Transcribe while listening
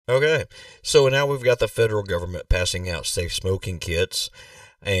Okay, so now we've got the federal government passing out safe smoking kits,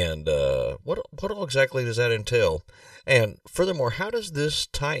 and what all exactly does that entail? And furthermore, how does this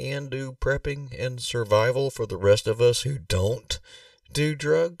tie into prepping and survival for the rest of us who don't do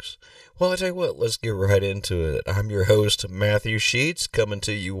drugs? Well, I tell you what, let's get right into it. I'm your host, Matthew Sheets, coming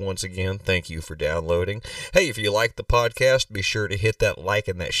to you once again. Thank you for downloading. Hey, if you like the podcast, be sure to hit that like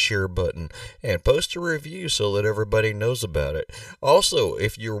and that share button and post a review so that everybody knows about it. Also,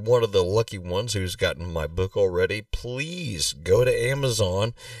 if you're one of the lucky ones who's gotten my book already, please go to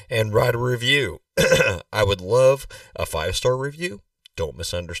Amazon and write a review. I would love a 5-star review. Don't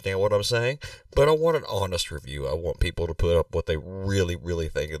misunderstand what I'm saying, but I want an honest review. I want people to put up what they really, really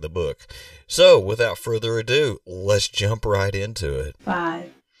think of the book. So, without further ado, let's jump right into it.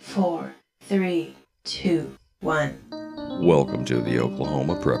 5, 4, 3, 2, 1. Welcome to the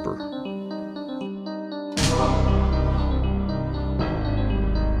Oklahoma Prepper.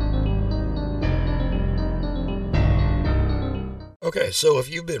 Okay, so if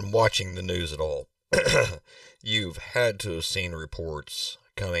you've been watching the news at all, you've had to have seen reports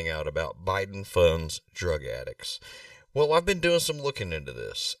coming out about Biden funds drug addicts. Well, I've been doing some looking into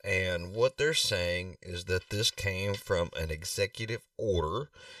this, and what they're saying is that this came from an executive order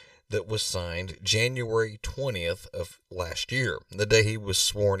that was signed January 20th of last year, the day he was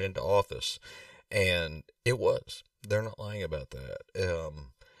sworn into office. And it was. They're not lying about that.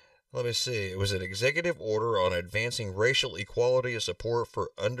 Let me see. It was an executive order on advancing racial equality and support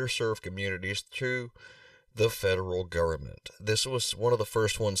for underserved communities through the federal government. This was one of the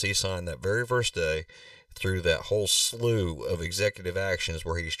first ones he signed that very first day through that whole slew of executive actions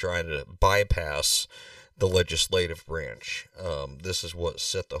where he's trying to bypass the legislative branch. This is what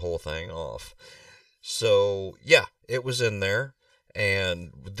set the whole thing off. So, yeah, it was in there,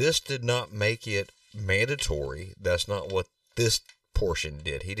 and this did not make it mandatory. That's not what this portion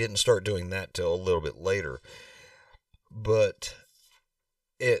did. He didn't start doing that till a little bit later, but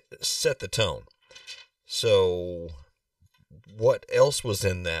it set the tone. So what else was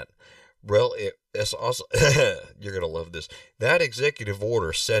in that? Well, it's also you're gonna love this. That executive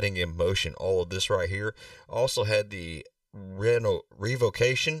order setting in motion all of this right here also had the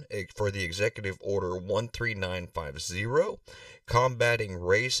revocation for the executive order 13950, combating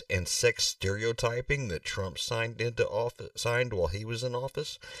race and sex stereotyping that Trump signed while he was in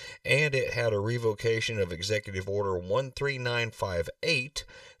office, and it had a revocation of executive order 13958,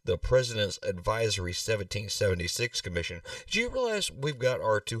 the President's Advisory 1776 Commission. Do you realize we've got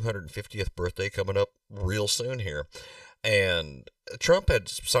our 250th birthday coming up real soon here? And Trump had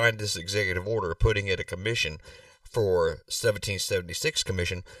signed this executive order putting it a commission for 1776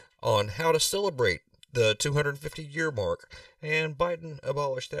 Commission on how to celebrate the 250-year mark, and Biden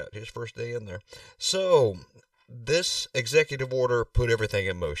abolished that his first day in there. So this executive order put everything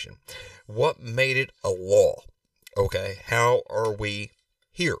in motion. What made it a law? Okay, how are we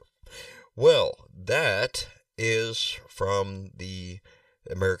here? Well, that is from the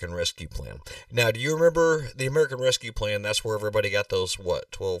American Rescue Plan. Now, do you remember the American Rescue Plan? That's where everybody got those,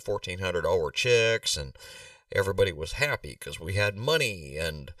 $1,200-$1,400 checks, and everybody was happy because we had money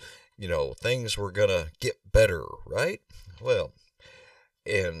and, things were going to get better, right? Well,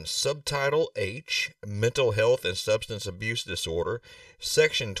 in Subtitle H, Mental Health and Substance Abuse Disorder,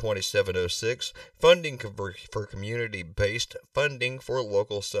 Section 2706, Funding for Community-Based Funding for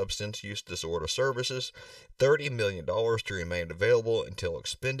Local Substance Use Disorder Services, $30 million to remain available until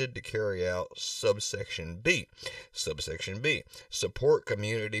expended to carry out Subsection B. Subsection B, Support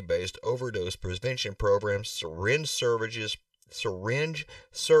Community-Based Overdose Prevention Programs, syringe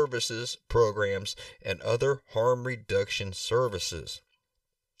services programs, and other harm reduction services.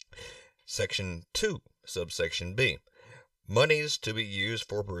 Section 2, Subsection B, monies to be used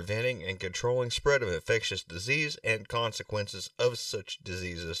for preventing and controlling spread of infectious disease and consequences of such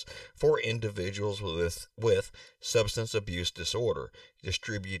diseases for individuals with substance abuse disorder,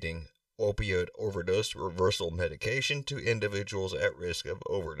 distributing opioid overdose reversal medication to individuals at risk of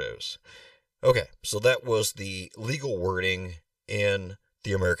overdose. Okay, so that was the legal wording in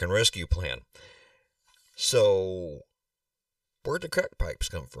the American Rescue Plan. So, where'd the crack pipes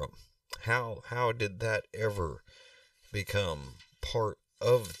come from? How did that ever become part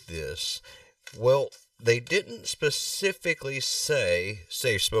of this? Well, they didn't specifically say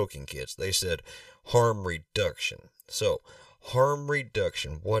safe smoking kits. They said harm reduction. So, harm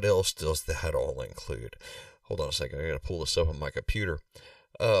reduction, what else does that all include? Hold on a second, I gotta pull this up on my computer.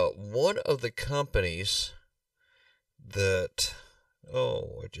 One of the companies that,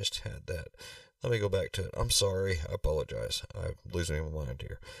 I just had that. Let me go back to it. I'm sorry. I apologize. I'm losing my mind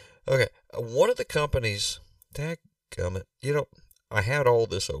here. Okay. One of the companies, dadgummit, I had all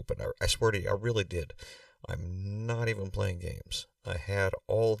this open. I swear to you, I really did. I'm not even playing games. I had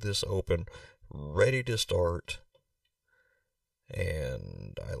all this open, ready to start,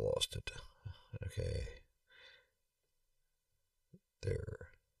 and I lost it. Okay. There.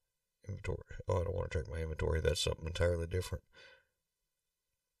 Inventory. Oh, I don't want to track my inventory. That's something entirely different.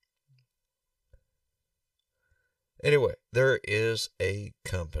 Anyway, there is a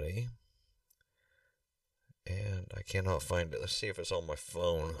company, and I cannot find it. Let's see if it's on my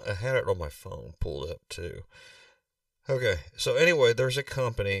phone. I had it on my phone pulled up too. Okay, so anyway, there's a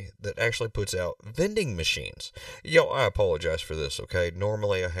company that actually puts out vending machines. Yo, I apologize for this, okay?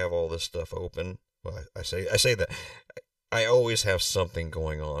 Normally I have all this stuff open. Well, I say that. I always have something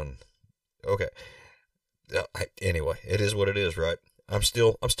going on. Okay. Anyway, it is what it is, right? I'm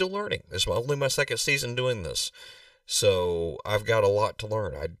still learning. It's only my second season doing this. So I've got a lot to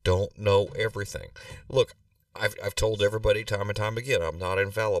learn. I don't know everything. Look, I've told everybody time and time again, I'm not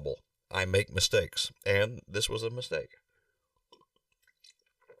infallible. I make mistakes, and this was a mistake.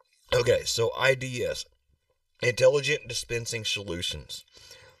 Okay, so IDS, Intelligent Dispensing Solutions.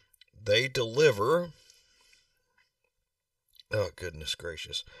 They deliver, oh goodness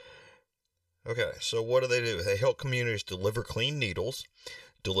gracious. Okay, so what do? They help communities deliver clean needles,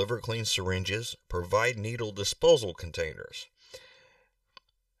 deliver clean syringes, provide needle disposal containers.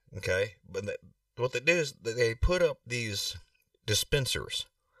 Okay, but what they do is they put up these dispensers.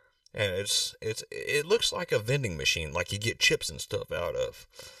 And it looks like a vending machine, like you get chips and stuff out of.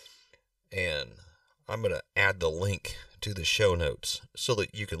 And I'm going to add the link to the show notes so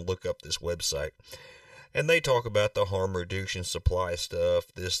that you can look up this website. And they talk about the harm reduction supply stuff,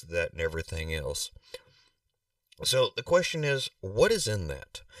 this, that, and everything else. So the question is, what is in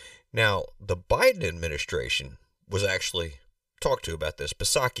that? Now, the Biden administration was actually talked to about this.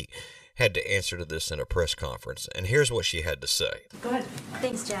 Psaki had to answer to this in a press conference, and here's what she had to say. Go ahead.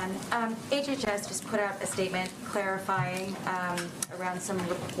 Thanks, Jen. HHS just put out a statement clarifying around some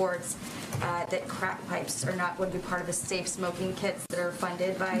reports that crack pipes would be part of the safe smoking kits that are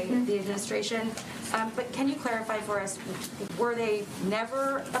funded by the administration. But can you clarify for us, were they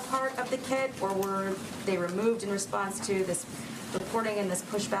never a part of the kit, or were they removed in response to this reporting and this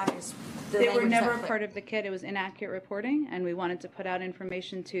pushback? They were never a part of the kit. It was inaccurate reporting, and we wanted to put out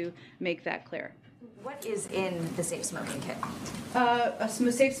information to make that clear. What is in the safe smoking kit? A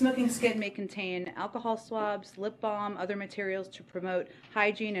safe smoking kit may contain alcohol swabs, lip balm, other materials to promote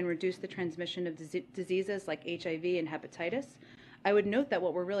hygiene and reduce the transmission of diseases like HIV and hepatitis. I would note that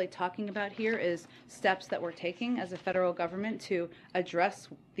what we're really talking about here is steps that we're taking as a federal government to address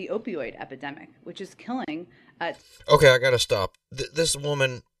the opioid epidemic, which is killing. Okay, I gotta stop. This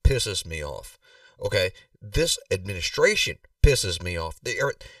woman pisses me off. Okay, this administration pisses me off. They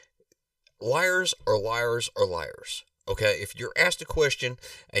are liars are liars are liars. Okay, if you're asked a question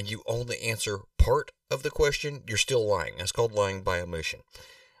and you only answer part of the question, you're still lying. That's called lying by omission.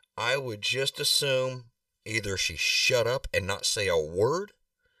 I would just assume either she shut up and not say a word,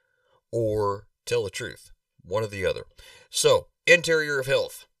 or tell the truth. One or the other. So, interior of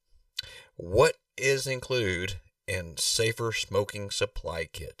health. What is included in safer smoking supply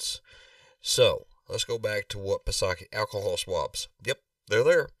kits? So, let's go back to what Psaki, alcohol swabs. Yep, they're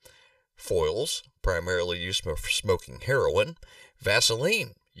there. Foils, primarily used for smoking heroin.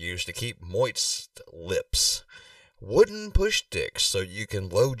 Vaseline, used to keep moist lips. Wooden push sticks, so you can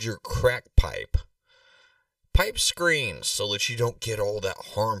load your crack pipe. Pipe screens, so that you don't get all that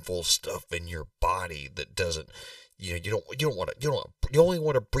harmful stuff in your body that doesn't, you only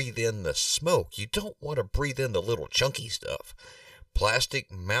want to breathe in the smoke. You don't want to breathe in the little chunky stuff.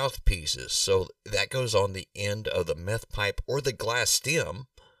 Plastic mouthpieces, so that goes on the end of the meth pipe or the glass stem,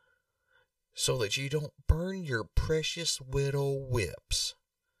 so that you don't burn your precious widow whips.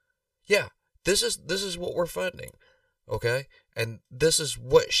 Yeah, this is what we're funding, okay? And this is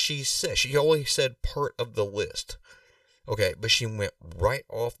what she said. She only said part of the list, okay? But she went right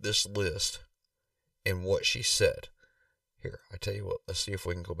off this list in what she said. Here, I tell you what. Let's see if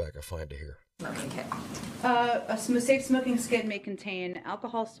we can go back and find it here. Smoking kit. A safe smoking kit may contain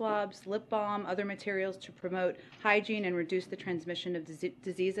alcohol swabs, lip balm, other materials to promote hygiene and reduce the transmission of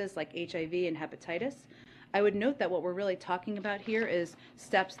diseases like HIV and hepatitis. I would note that what we're really talking about here is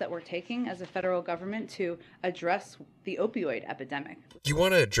steps that we're taking as a federal government to address the opioid epidemic. You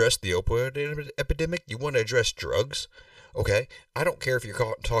want to address the opioid epidemic? You want to address drugs? Okay. I don't care if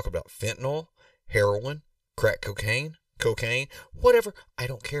you're talking about fentanyl, heroin, crack cocaine, whatever. I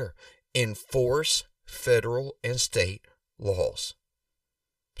don't care. Enforce federal and state laws.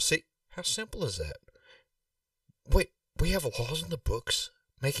 See, how simple is that? Wait, we have laws in the books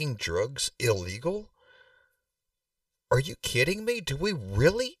making drugs illegal? Are you kidding me? Do we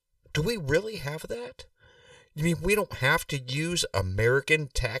really have that? You mean we don't have to use American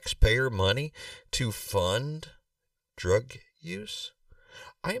taxpayer money to fund drug use?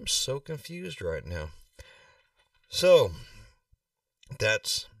 I am so confused right now. So,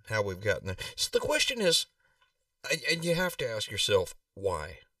 that's how we've gotten there. So the question is, and you have to ask yourself,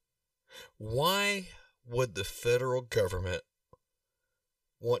 why? Why would the federal government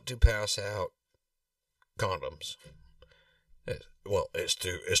want to pass out condoms? Well, it's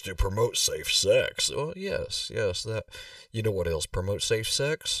to promote safe sex. Well, yes, that. You know what else promotes safe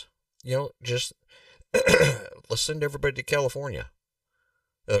sex? Just let's send everybody to California.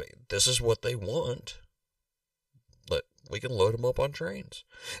 I mean, this is what they want. But we can load them up on trains.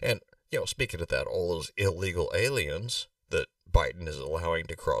 And, speaking of that, all those illegal aliens that Biden is allowing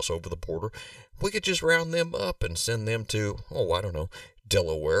to cross over the border, we could just round them up and send them to, I don't know,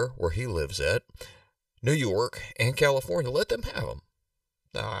 Delaware, where he lives at, New York, and California. Let them have them.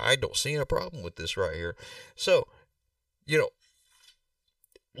 I don't see a problem with this right here. So,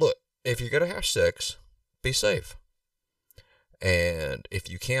 look, if you're going to have sex, be safe. And if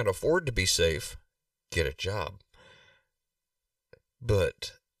you can't afford to be safe, get a job.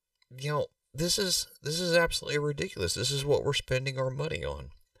 But, this is absolutely ridiculous. This is what we're spending our money on.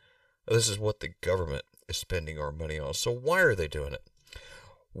 This is what the government is spending our money on. So why are they doing it?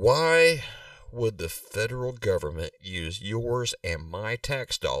 Why would the federal government use yours and my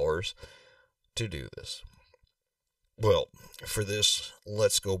tax dollars to do this? Well, for this,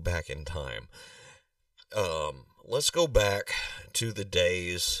 let's go back in time. Let's go back to the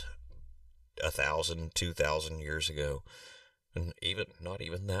days 1,000, 2,000 years ago. And not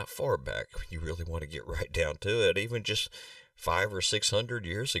even that far back. You really want to get right down to it. Even just 500 or 600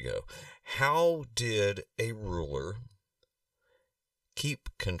 years ago. How did a ruler keep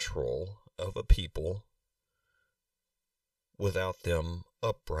control of a people without them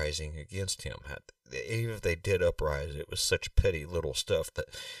uprising against him? Even if they did uprise, it was such petty little stuff that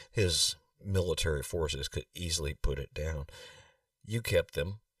his military forces could easily put it down. You kept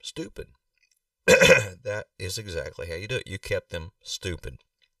them stupid. That is exactly how you do it. You kept them stupid.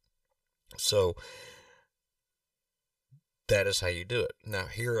 So, that is how you do it. Now,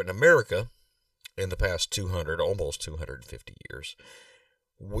 here in America, in the past 200, almost 250 years,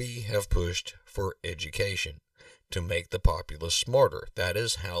 we have pushed for education to make the populace smarter. That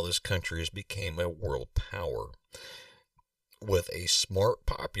is how this country has become a world power. With a smart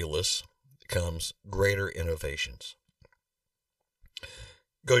populace comes greater innovations.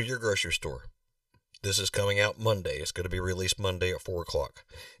 Go to your grocery store. This is coming out Monday. It's going to be released Monday at 4 o'clock.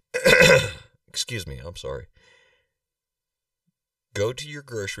 Excuse me, I'm sorry. Go to your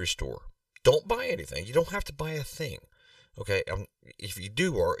grocery store. Don't buy anything. You don't have to buy a thing. Okay? If you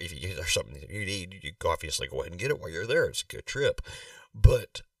do, or if there's something that you need, you obviously go ahead and get it while you're there. It's a good trip.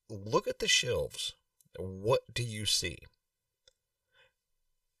 But look at the shelves. What do you see?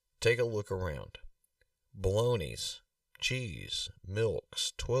 Take a look around. Bolognas, cheese,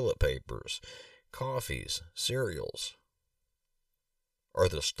 milks, toilet papers, coffees, cereals. Are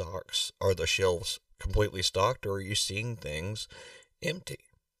the shelves completely stocked, or are you seeing things empty?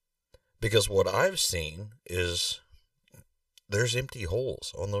 Because what I've seen is there's empty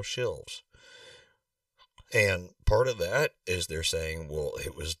holes on those shelves. And part of that is they're saying, well,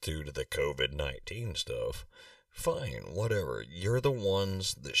 it was due to the COVID-19 stuff. Fine, whatever. You're the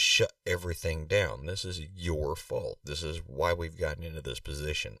ones that shut everything down. This is your fault. This is why we've gotten into this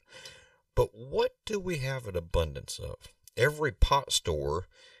position. But what do we have an abundance of? Every pot store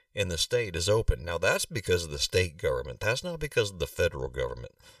in the state is open. Now, that's because of the state government. That's not because of the federal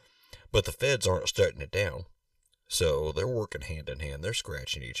government. But the feds aren't shutting it down. So they're working hand in hand. They're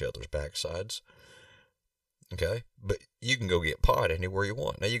scratching each other's backsides. Okay? But you can go get pot anywhere you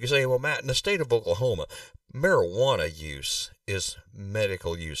want. Now, you can say, well, Matt, in the state of Oklahoma, marijuana use is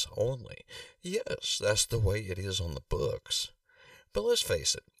medical use only. Yes, that's the way it is on the books. But let's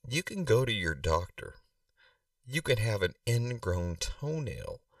face it, you can go to your doctor. You can have an ingrown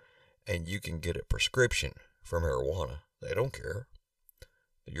toenail, and you can get a prescription for marijuana. They don't care.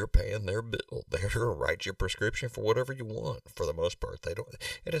 You're paying their bill. They're going to write you a prescription for whatever you want, for the most part. They don't,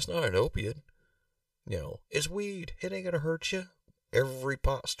 and it's not an opiate. It's weed. It ain't going to hurt you. Every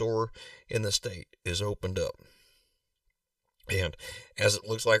pot store in the state is opened up. And as it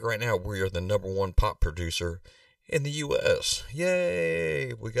looks like right now, we are the #1 pot producer in the U.S.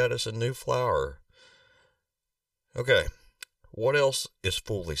 Yay! We got us a new flower. Okay, what else is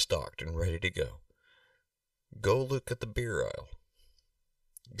fully stocked and ready to go? Go look at the beer aisle.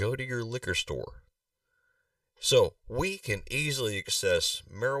 Go to your liquor store. So, we can easily access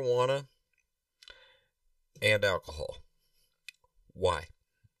marijuana and alcohol. Why?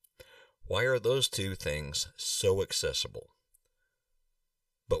 Why are those two things so accessible?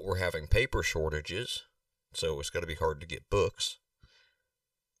 But we're having paper shortages, so it's going to be hard to get books.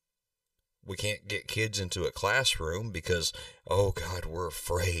 We can't get kids into a classroom because, oh God, we're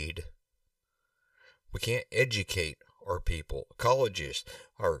afraid. We can't educate our people. Colleges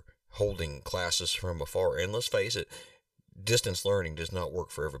are holding classes from afar. And let's face it, distance learning does not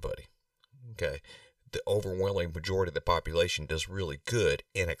work for everybody. Okay. The overwhelming majority of the population does really good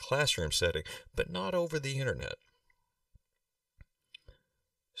in a classroom setting, but not over the internet.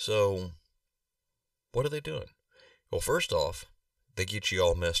 So, what are they doing? Well, first off, they get you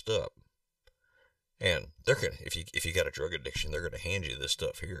all messed up. And they're gonna, if you got a drug addiction, they're gonna hand you this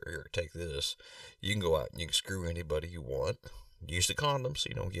stuff. Here, take this. You can go out and you can screw anybody you want. Use the condom so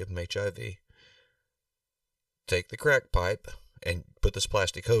you don't give them HIV. Take the crack pipe and put this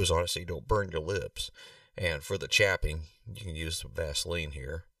plastic hose on it so you don't burn your lips. And for the chapping, you can use some Vaseline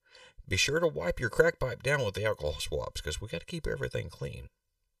here. Be sure to wipe your crack pipe down with the alcohol swabs because we got to keep everything clean.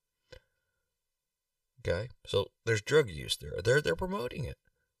 Okay, so there's drug use there. They're promoting it.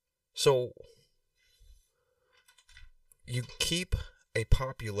 So you keep a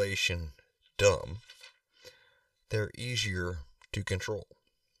population dumb, they're easier to control.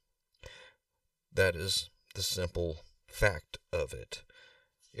 That is the simple fact of it.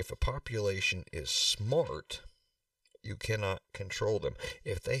 If a population is smart, you cannot control them.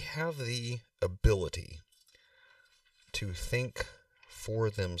 If they have the ability to think for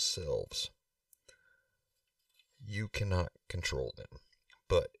themselves, you cannot control them.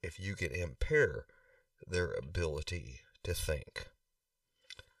 But if you can impair their ability to think,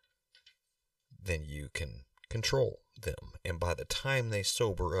 then you can control them. And by the time they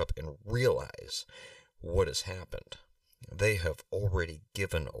sober up and realize what has happened, they have already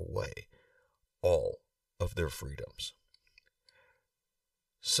given away all of their freedoms.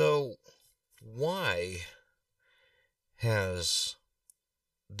 So, why has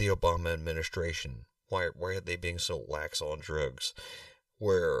the Obama administration, why are they being so lax on drugs,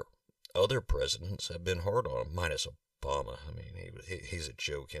 where other presidents have been hard on them, minus Obama? I mean, he's a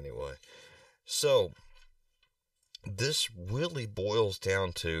joke anyway. So, this really boils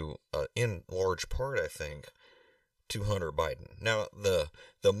down to, in large part, I think, to Hunter Biden. Now,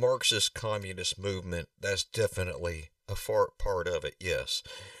 the Marxist communist movement, that's definitely a part of it, yes.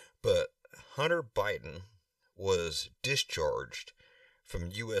 But Hunter Biden was discharged from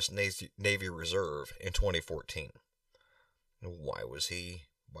U.S. Navy Reserve in 2014. Why was he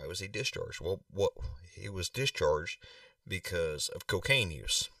discharged? Well, he was discharged because of cocaine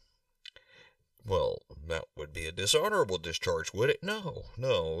use. Well, that would be a dishonorable discharge, would it? No,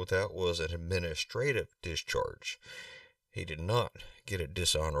 that was an administrative discharge. He did not get a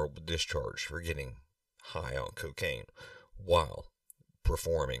dishonorable discharge for getting high on cocaine while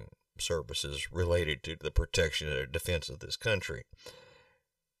performing services related to the protection and defense of this country.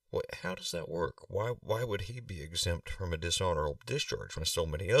 How does that work? Why would he be exempt from a dishonorable discharge when so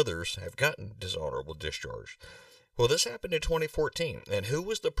many others have gotten dishonorable discharge? Well, this happened in 2014, and who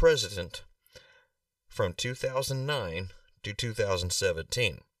was the president from 2009 to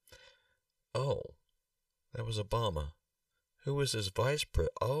 2017? Oh, that was Obama. Who was his vice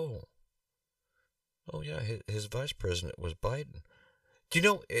president? Oh yeah, his vice president was Biden. Do you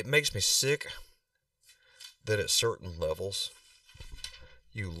know, it makes me sick that at certain levels,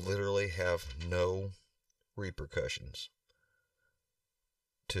 you literally have no repercussions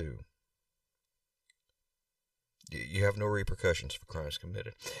you have no repercussions for crimes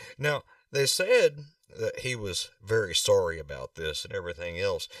committed. Now, they said that he was very sorry about this and everything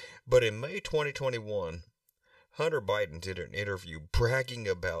else, but in May 2021, Hunter Biden did an interview bragging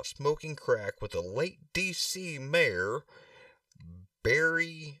about smoking crack with the late D.C. mayor,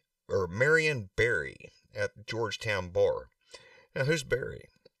 Marion Barry, at the Georgetown bar. Now, who's Barry?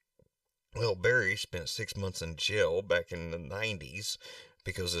 Well, Barry spent 6 months in jail back in the 90s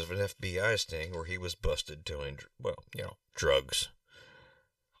because of an FBI sting where he was busted doing, drugs.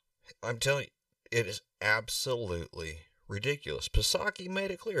 I'm telling you, it is absolutely ridiculous. Psaki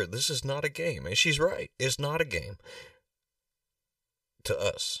made it clear, this is not a game. And she's right. It's not a game to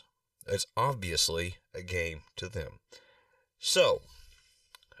us. It's obviously a game to them. So,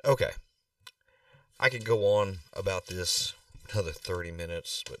 okay. I could go on about this another 30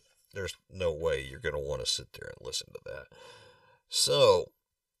 minutes, but there's no way you're going to want to sit there and listen to that. So,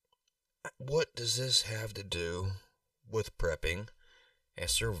 what does this have to do with prepping and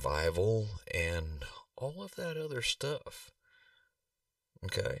survival and all of that other stuff?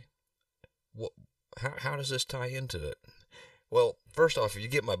 Okay. How does this tie into it? Well, first off, if you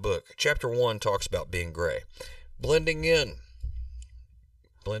get my book, chapter 1 talks about being gray. Blending in.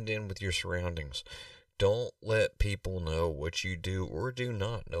 Blend in with your surroundings. Don't let people know what you do or do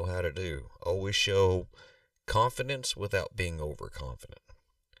not know how to do. Always show confidence without being overconfident.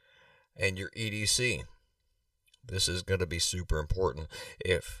 And your EDC. This is going to be super important.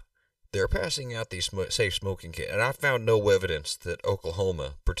 If they're passing out these safe smoking kits, and I found no evidence that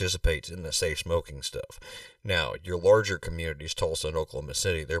Oklahoma participates in the safe smoking stuff. Now, your larger communities, Tulsa and Oklahoma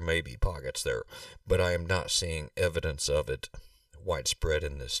City, there may be pockets there, but I am not seeing evidence of it widespread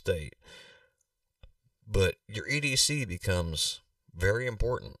in this state. But your EDC becomes very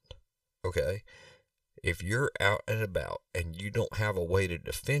important, okay? If you're out and about and you don't have a way to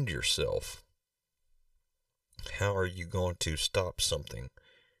defend yourself, how are you going to stop something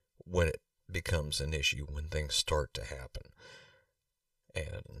when it becomes an issue, when things start to happen?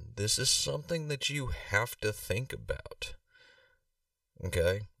 And this is something that you have to think about,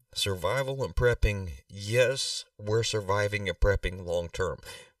 okay? Survival and prepping, yes, we're surviving and prepping long term,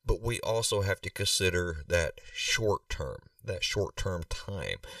 but we also have to consider that short term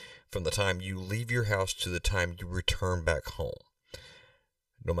time, from the time you leave your house to the time you return back home.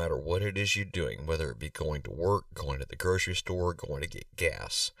 No matter what it is you're doing, whether it be going to work, going to the grocery store, going to get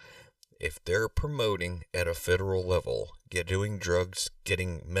gas, if they're promoting at a federal level, doing drugs,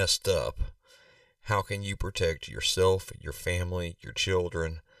 getting messed up, how can you protect yourself, your family, your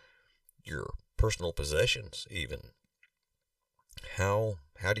children, your personal possessions even? How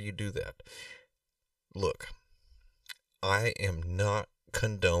do you do that? Look, I am not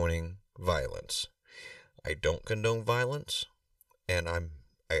condoning violence. I don't condone violence, and I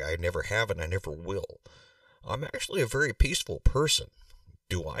never have and I never will. I'm actually a very peaceful person.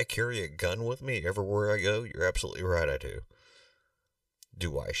 Do I carry a gun with me everywhere I go? You're absolutely right, I do.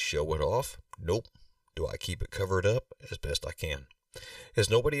 Do I show it off? Nope. Do I keep it covered up as best I can? It's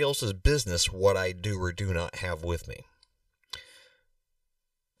nobody else's business what I do or do not have with me.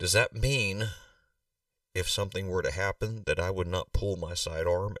 Does that mean if something were to happen that I would not pull my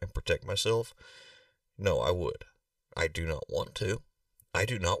sidearm and protect myself? No, I would. I do not want to. I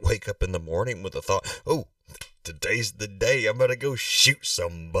do not wake up in the morning with the thought, oh, today's the day I'm going to go shoot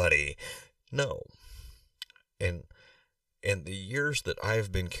somebody. No. And in the years that I've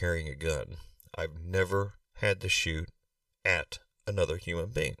been carrying a gun, I've never had to shoot at another human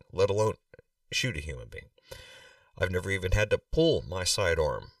being, let alone shoot a human being. I've never even had to pull my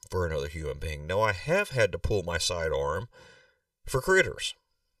sidearm for another human being. No, I have had to pull my sidearm for critters.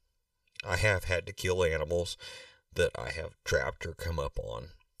 I have had to kill animals that I have trapped or come up on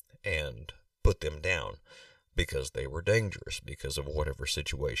and put them down because they were dangerous because of whatever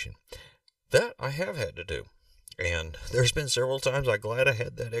situation. That I have had to do. And there's been several times I'm glad I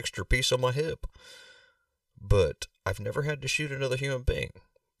had that extra piece on my hip. But I've never had to shoot another human being.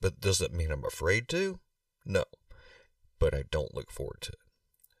 But does that mean I'm afraid to? No. But I don't look forward to it.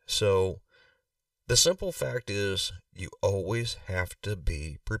 So the simple fact is you always have to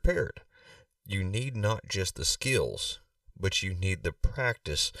be prepared. You need not just the skills, but you need the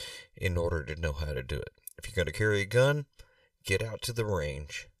practice in order to know how to do it. If you're going to carry a gun, get out to the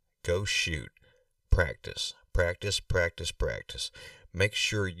range, go shoot, practice, practice, practice, practice. Make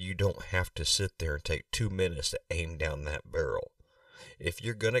sure you don't have to sit there and take 2 minutes to aim down that barrel. If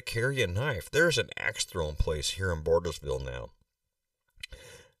you're going to carry a knife, there's an axe throwing place here in Bartlesville now.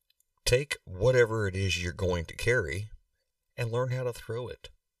 Take whatever it is you're going to carry and learn how to throw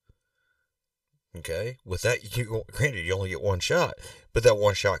it. Okay? With that, granted, you only get one shot, but that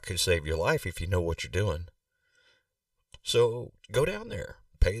one shot could save your life if you know what you're doing. So go down there,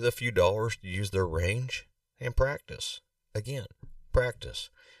 pay the few dollars to use their range, and practice. Again, practice.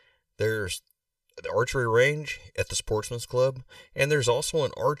 There's the archery range at the Sportsman's Club, and there's also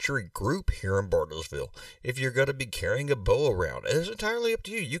an archery group here in Bartlesville. If you're going to be carrying a bow around, it's entirely up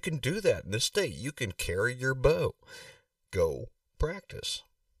to you. You can do that in this state. You can carry your bow. Go practice.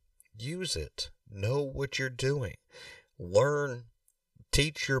 Use it. Know what you're doing. Learn.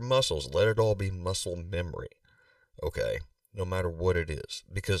 Teach your muscles. Let it all be muscle memory. Okay? No matter what it is.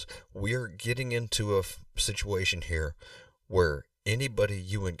 Because we're getting into a situation here where anybody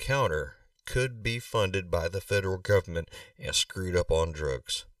you encounter could be funded by the federal government and screwed up on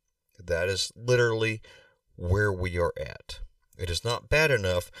drugs. That is literally where we are at. It is not bad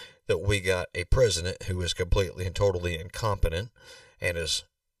enough that we got a president who is completely and totally incompetent and is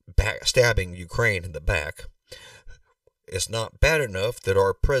stabbing Ukraine in the back. It's not bad enough that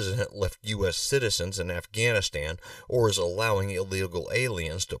our president left U.S. citizens in Afghanistan or is allowing illegal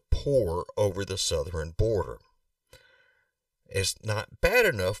aliens to pour over the southern border. It's not bad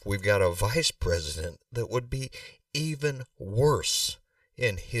enough we've got a vice president that would be even worse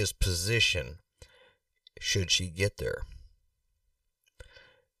in his position should she get there.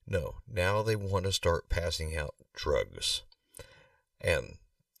 No, now they want to start passing out drugs. And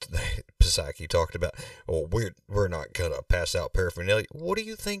Pisaki talked about, well, we're not going to pass out paraphernalia. What do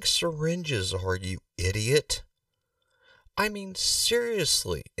you think syringes are, you idiot? I mean,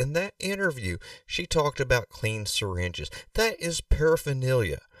 seriously, in that interview, she talked about clean syringes. That is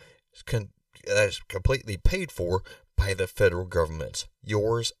paraphernalia. That's completely paid for by the federal government's,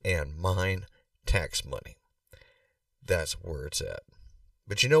 yours and mine, tax money. That's where it's at.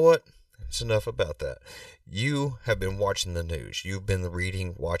 But you know what? It's enough about that. You have been watching the news. You've been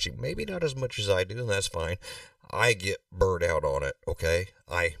reading, watching, maybe not as much as I do, and that's fine. I get burned out on it, okay?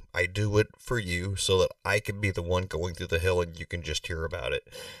 I do it for you so that I can be the one going through the hell and you can just hear about it.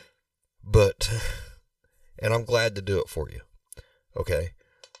 And I'm glad to do it for you, okay?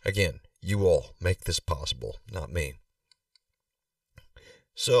 Again, you all make this possible, not me.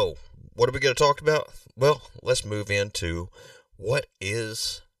 So, what are we going to talk about? Well, let's move into what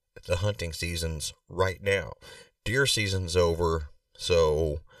is the hunting seasons right now. Deer season's over,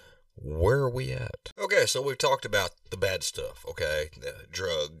 so where are we at? Okay, so we've talked about the bad stuff, okay? The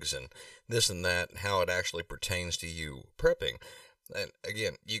drugs and this and that, and how it actually pertains to you prepping. And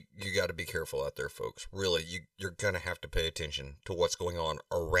again, you got to be careful out there, folks. Really, you're going to have to pay attention to what's going on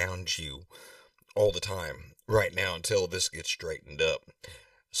around you all the time right now until this gets straightened up.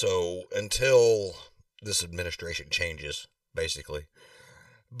 So until this administration changes, basically.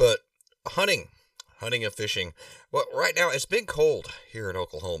 But hunting and fishing. Well, right now it's been cold here in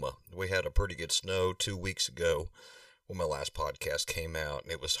Oklahoma. We had a pretty good snow 2 weeks ago when my last podcast came out,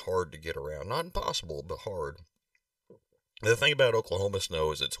 and it was hard to get around. Not impossible, but hard. The thing about Oklahoma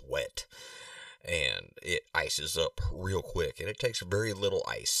snow is it's wet, and it ices up real quick, and it takes very little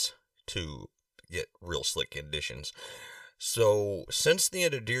ice to get real slick conditions. So, since the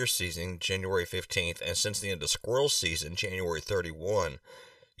end of deer season, January 15th, and since the end of squirrel season, January 31,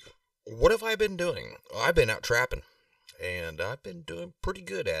 what have I been doing? I've been out trapping, and I've been doing pretty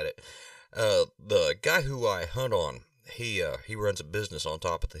good at it. The guy who I hunt on, he runs a business on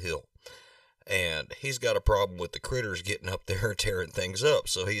top of the hill, and he's got a problem with the critters getting up there and tearing things up.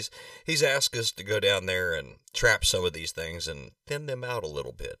 So he's asked us to go down there and trap some of these things and thin them out a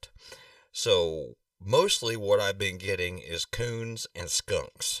little bit. So mostly what I've been getting is coons and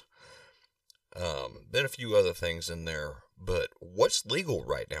skunks. Been a few other things in there, but what's legal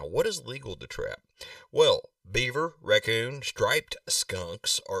right now? What is legal to trap? Well, beaver, raccoon, striped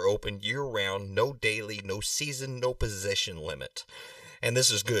skunks are open year-round, no daily, no season, no possession limit. And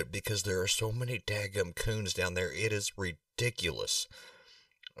this is good because there are so many daggum coons down there. It is ridiculous.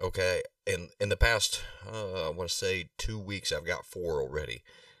 Okay, in the past, I want to say 2 weeks, I've got 4 already.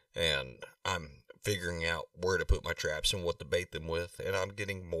 And I'm figuring out where to put my traps and what to bait them with, and I'm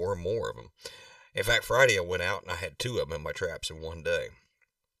getting more and more of them. In fact, Friday I went out and I had 2 of them in my traps in one day.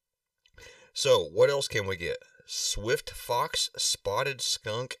 So, what else can we get? Swift fox, spotted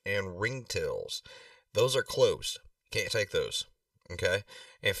skunk, and ringtails. Those are closed. Can't take those. Okay?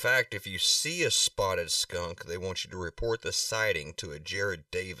 In fact, if you see a spotted skunk, they want you to report the sighting to a Jared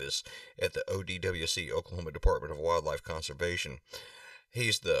Davis at the ODWC, Oklahoma Department of Wildlife Conservation.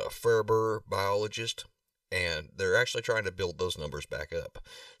 He's the fur biologist, and they're actually trying to build those numbers back up.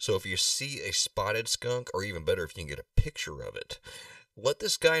 So if you see a spotted skunk, or even better, if you can get a picture of it, let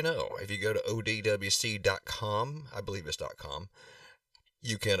this guy know. If you go to odwc.com, I believe it's .com,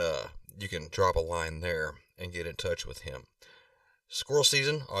 you can drop a line there and get in touch with him. Squirrel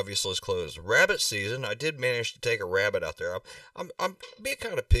season obviously is closed. Rabbit season, I did manage to take a rabbit out there. I'm being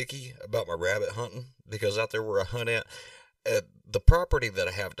kind of picky about my rabbit hunting, because out there where I hunt at, the property that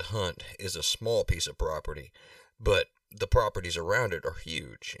I have to hunt is a small piece of property, but the properties around it are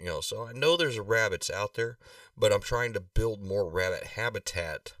huge, so I know there's rabbits out there, but I'm trying to build more rabbit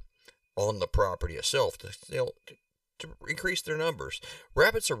habitat on the property itself to increase their numbers.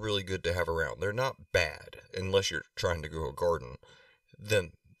 Rabbits are really good to have around. They're not bad, unless you're trying to grow a garden,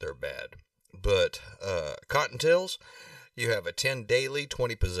 then they're bad. But cottontails, you have a 10 daily,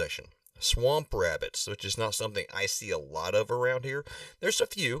 20 possession. Swamp rabbits, which is not something I see a lot of around here. There's a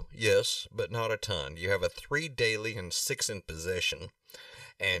few, yes, but not a ton. You have a 3 daily and 6 in possession.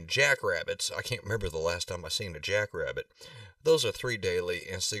 And jackrabbits, I can't remember the last time I seen a jackrabbit. Those are 3 daily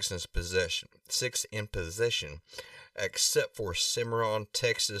and 6 in possession. 6 in possession, except for Cimarron,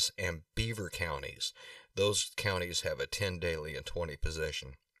 Texas, and Beaver counties. Those counties have a 10 daily and 20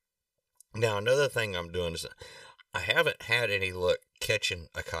 possession. Now, another thing I'm doing is I haven't had any luck catching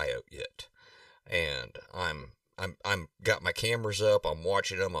a coyote yet, and I'm got my cameras up. I'm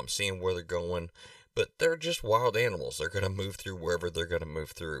watching them. I'm seeing where they're going, but they're just wild animals. They're going to move through wherever they're going to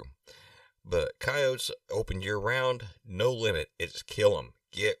move through. But coyotes open year round, no limit. It's kill them,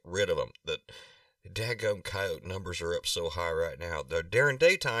 get rid of them. The daggum coyote numbers are up so high right now. During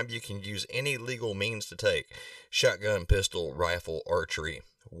daytime, you can use any legal means to take: shotgun, pistol, rifle, archery,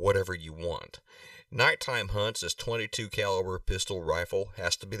 whatever you want. Nighttime hunts is 22 caliber pistol rifle,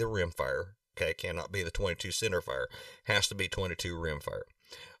 has to be the rimfire. Okay, cannot be the 22 centerfire, has to be 22 rimfire.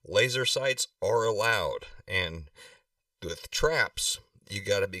 Laser sights are allowed, and with traps, you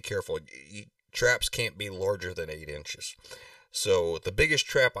got to be careful. Traps can't be larger than 8 inches. So the biggest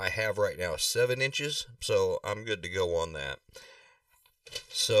trap I have right now is 7 inches, so I'm good to go on that.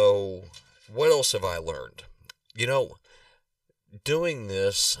 So what else have I learned? You know, doing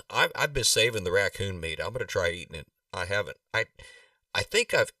this, I've been saving the raccoon meat. I'm going to try eating it. I haven't. I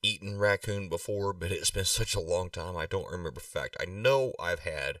think I've eaten raccoon before, but it's been such a long time, I don't remember for fact. I know I've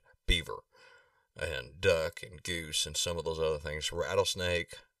had beaver and duck and goose and some of those other things.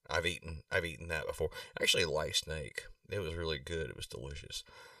 Rattlesnake, I've eaten that before. I actually like snake. It was really good. It was delicious.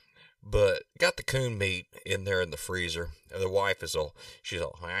 But got the coon meat in there in the freezer. The wife is she's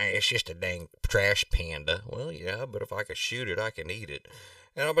all, it's just a dang trash panda. Well, yeah, but if I can shoot it, I can eat it.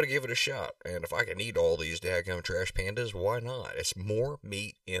 And I'm going to give it a shot. And if I can eat all these daggum trash pandas, why not? It's more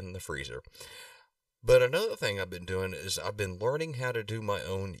meat in the freezer. But another thing I've been doing is I've been learning how to do my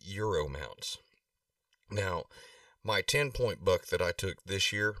own Euro mounts. Now, my 10-point buck that I took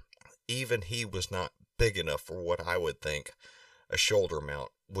this year, even he was not big enough for what I would think a shoulder mount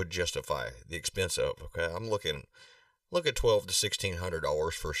would justify the expense of. Okay, I'm looking $1,200 to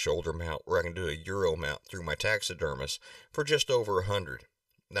 $1,600 for a shoulder mount, where I can do a Euro mount through my taxidermist for just over $100.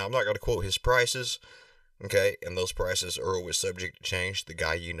 Now, I'm not going to quote his prices, okay, and those prices are always subject to change. The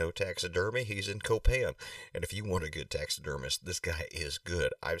guy taxidermy, he's in Copan, and if you want a good taxidermist, this guy is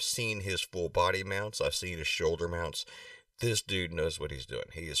good. I've seen his full body mounts. I've seen his shoulder mounts. This dude knows what he's doing.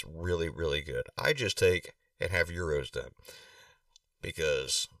 He is really, really good. I just take and have Euros done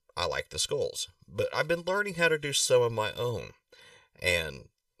because I like the skulls. But I've been learning how to do some of my own, and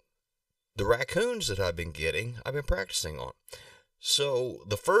the raccoons that I've been getting, I've been practicing on. So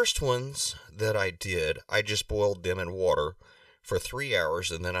the first ones that I did, I just boiled them in water for 3 hours,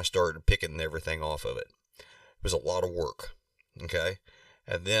 and then I started picking everything off of it. It was a lot of work, okay?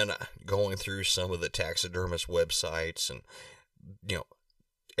 And then going through some of the taxidermist websites and,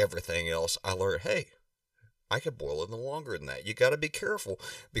 everything else, I learned, hey, I could boil them longer than that. You got to be careful,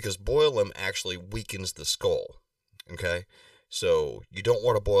 because boil them actually weakens the skull, okay? So you don't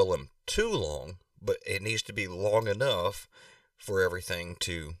want to boil them too long, but it needs to be long enough for everything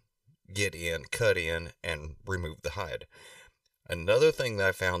to get in, cut in, and remove the hide. Another thing that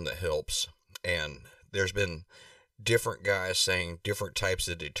I found that helps, and there's been different guys saying different types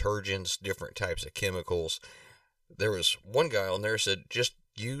of detergents, different types of chemicals. There was one guy on there said, just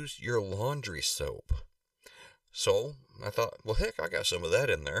use your laundry soap. So I thought, well, heck, I got some of that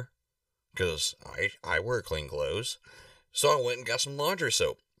in there, because I wear clean clothes. So I went and got some laundry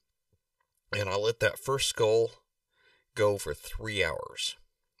soap, and I let that first skull go for 3 hours,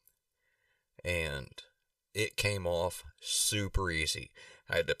 and it came off super easy.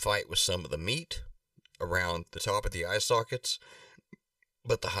 I had to fight with some of the meat around the top of the eye sockets,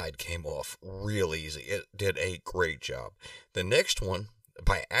 but the hide came off real easy. It did a great job. The next one,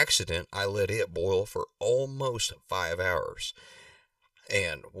 by accident, I let it boil for almost 5 hours,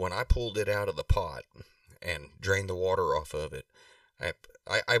 and when I pulled it out of the pot and drained the water off of it,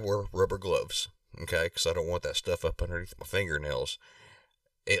 I wear rubber gloves, okay, because I don't want that stuff up underneath my fingernails.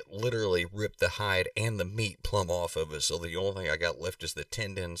 It literally ripped the hide and the meat plumb off of it, so the only thing I got left is the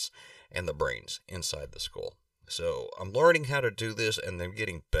tendons and the brains inside the skull. So I'm learning how to do this, and I'm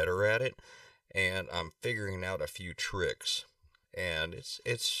getting better at it, and I'm figuring out a few tricks, and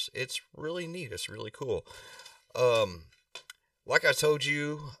it's really neat. It's really cool. Like I told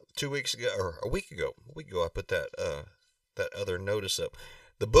you 2 weeks ago, or a week ago, I put that other notice up.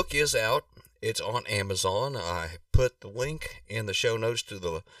 The book is out. It's on Amazon. I put the link in the show notes to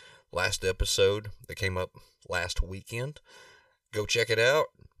the last episode that came up last weekend. Go check it out.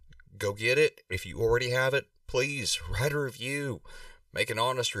 Go get it. If you already have it, please write a review. Make an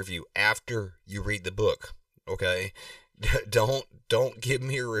honest review after you read the book. Okay? Don't give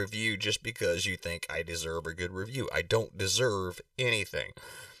me a review just because you think I deserve a good review. I don't deserve anything.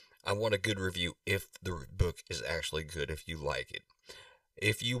 I want a good review if the book is actually good, if you like it.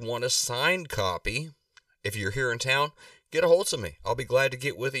 If you want a signed copy, if you're here in town, get a hold of me. I'll be glad to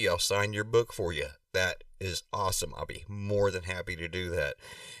get with you. I'll sign your book for you. That is awesome. I'll be more than happy to do that.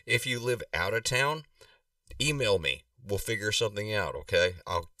 If you live out of town, email me. We'll figure something out, okay?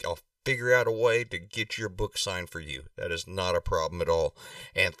 I'll figure out a way to get your book signed for you. That is not a problem at all.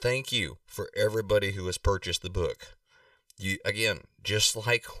 And thank you for everybody who has purchased the book. You, again, just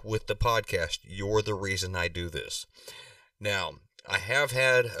like with the podcast, you're the reason I do this. Now, I have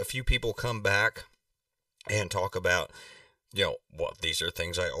had a few people come back and talk about, well, these are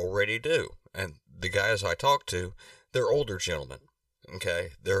things I already do. And the guys I talk to, they're older gentlemen,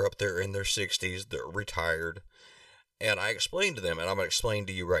 okay? They're up there in their 60s, they're retired. And I explained to them, and I'm going to explain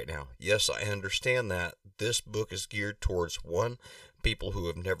to you right now. Yes, I understand that this book is geared towards, one, people who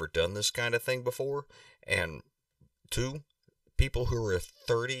have never done this kind of thing before, and two, people who are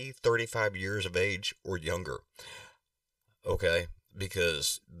 30, 35 years of age or younger. Okay?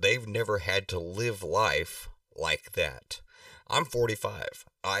 Because they've never had to live life like that. I'm 45.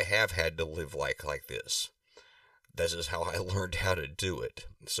 I have had to live like this. This is how I learned how to do it.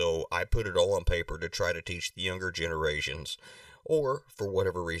 So I put it all on paper to try to teach the younger generations, or for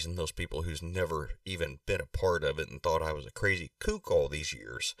whatever reason, those people who's never even been a part of it and thought I was a crazy kook all these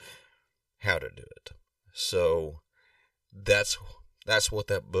years, how to do it. So that's what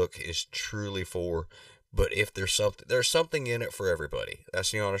that book is truly for. But if there's something in it for everybody.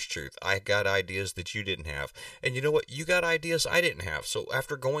 That's the honest truth. I got ideas that you didn't have. And you know what? You got ideas I didn't have. So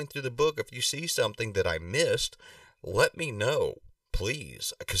after going through the book, if you see something that I missed, let me know,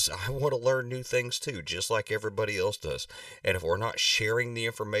 please. Because I want to learn new things too, just like everybody else does. And if we're not sharing the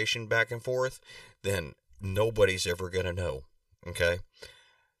information back and forth, then nobody's ever going to know. Okay?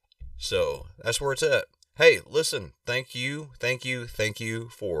 So that's where it's at. Hey, listen, thank you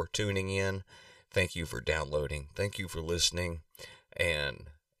for tuning in. Thank you for downloading. Thank you for listening. And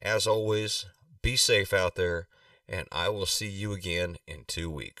as always, be safe out there, and I will see you again in 2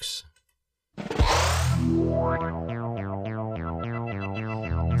 weeks.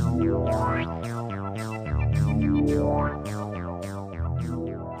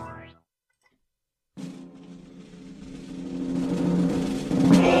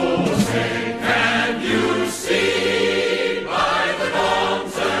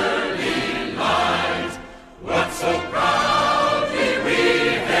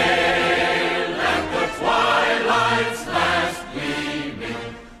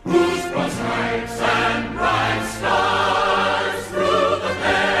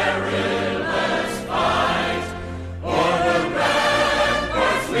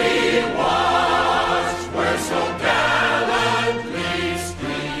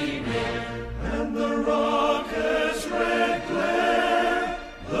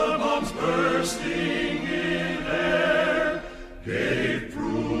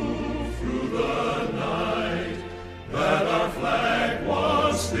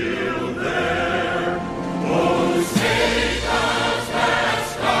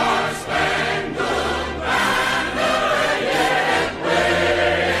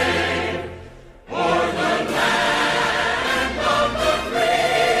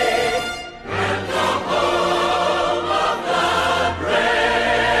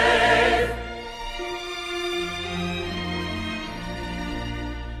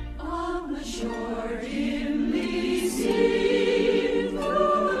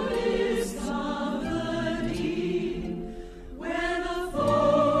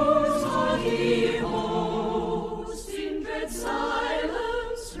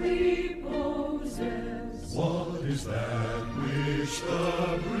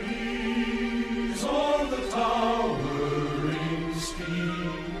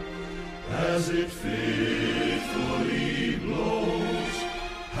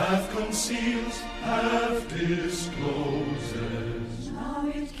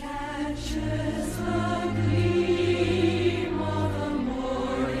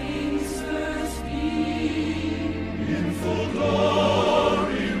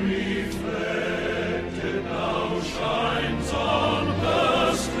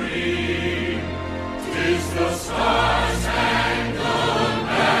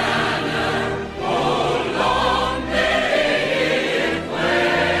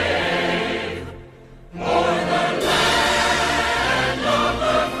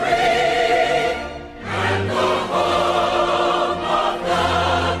 And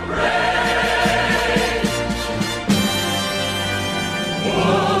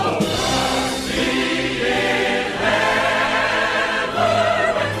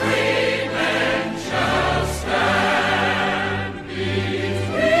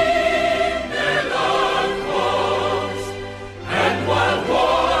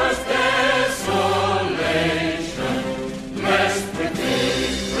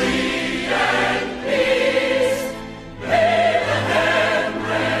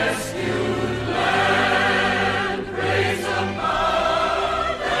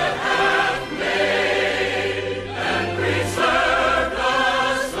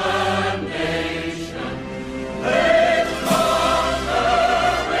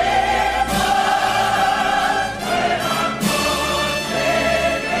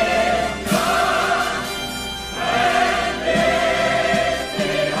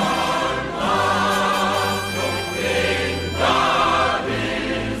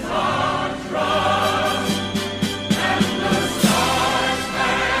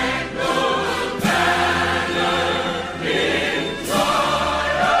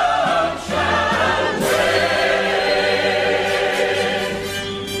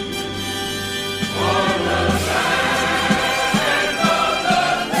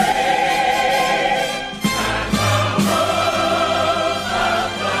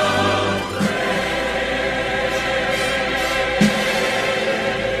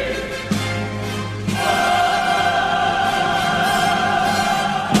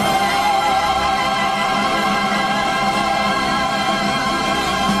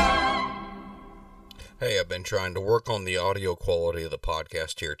trying to work on the audio quality of the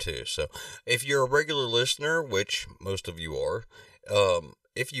podcast here too. So if you're a regular listener, which most of you are,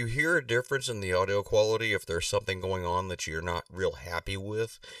 if you hear a difference in the audio quality, if there's something going on that you're not real happy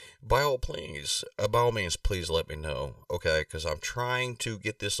with, by all means, please let me know, okay? Because I'm trying to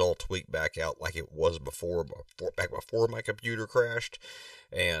get this all tweaked back out like it was back before my computer crashed,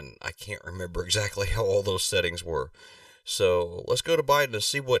 and I can't remember exactly how all those settings were. So let's go to Biden and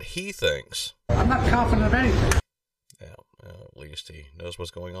see what he thinks. I'm not confident of anything. Yeah, at least he knows what's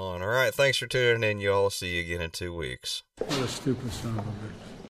going on. All right, thanks for tuning in, y'all. See you again in 2 weeks. What a stupid son of a bitch.